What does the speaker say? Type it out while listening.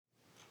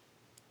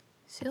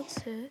Sur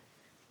ce,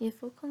 il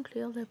faut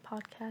conclure le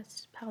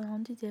podcast Parlons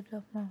du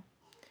Développement.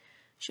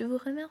 Je vous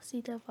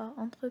remercie d'avoir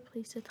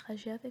entrepris ce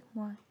trajet avec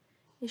moi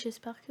et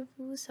j'espère que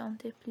vous vous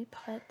sentez plus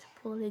prête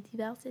pour les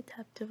diverses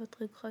étapes de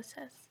votre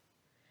grossesse.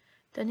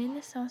 Donner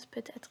naissance peut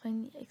être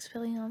une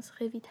expérience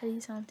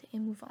revitalisante et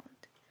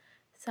émouvante.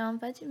 Ça en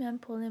va du même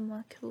pour les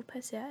mois que vous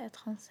passez à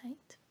être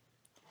enceinte.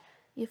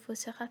 Il faut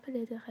se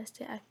rappeler de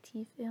rester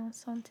actif et en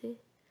santé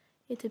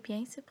et de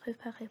bien se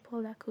préparer pour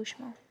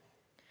l'accouchement.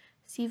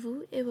 Si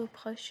vous et vos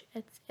proches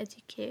êtes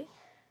éduqués,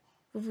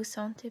 vous vous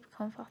sentez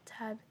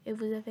confortable et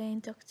vous avez un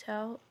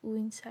docteur ou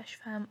une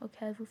sage-femme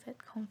auquel vous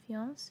faites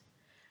confiance,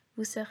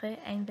 vous serez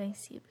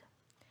invincible.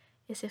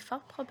 Et c'est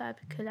fort probable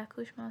que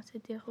l'accouchement se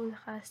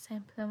déroulera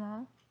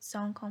simplement,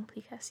 sans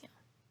complications.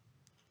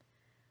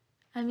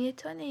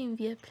 Hamilton est une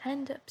ville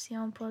pleine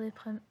d'options pour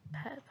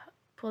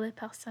les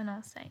personnes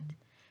enceintes,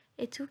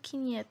 et tout qui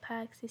n'y est pas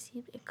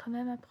accessible est quand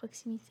même à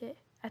proximité,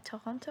 à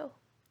Toronto.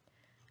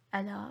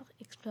 Alors,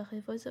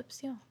 explorez vos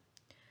options.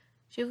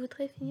 Je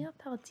voudrais finir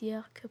par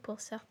dire que pour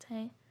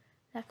certains,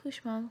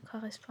 l'accouchement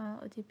correspond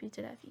au début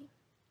de la vie.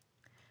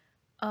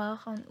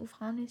 Or, en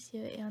ouvrant les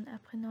yeux et en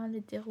apprenant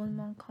le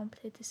déroulement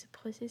complet de ce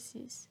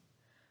processus,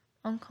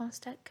 on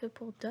constate que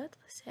pour d'autres,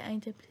 c'est un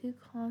des plus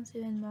grands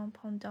événements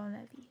pendant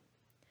la vie.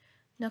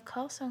 Nos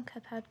corps sont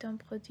capables d'en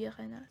produire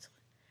un autre,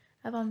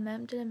 avant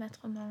même de le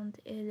mettre au monde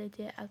et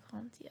l'aider à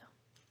grandir.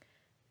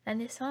 La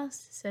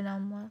naissance, selon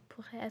moi,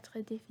 pourrait être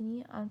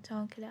définie en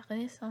tant que la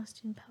renaissance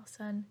d'une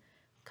personne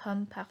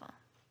comme parent.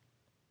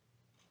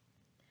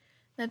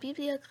 Ma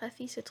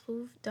bibliographie se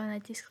trouve dans la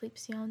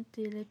description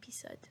de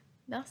l'épisode.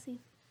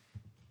 Merci.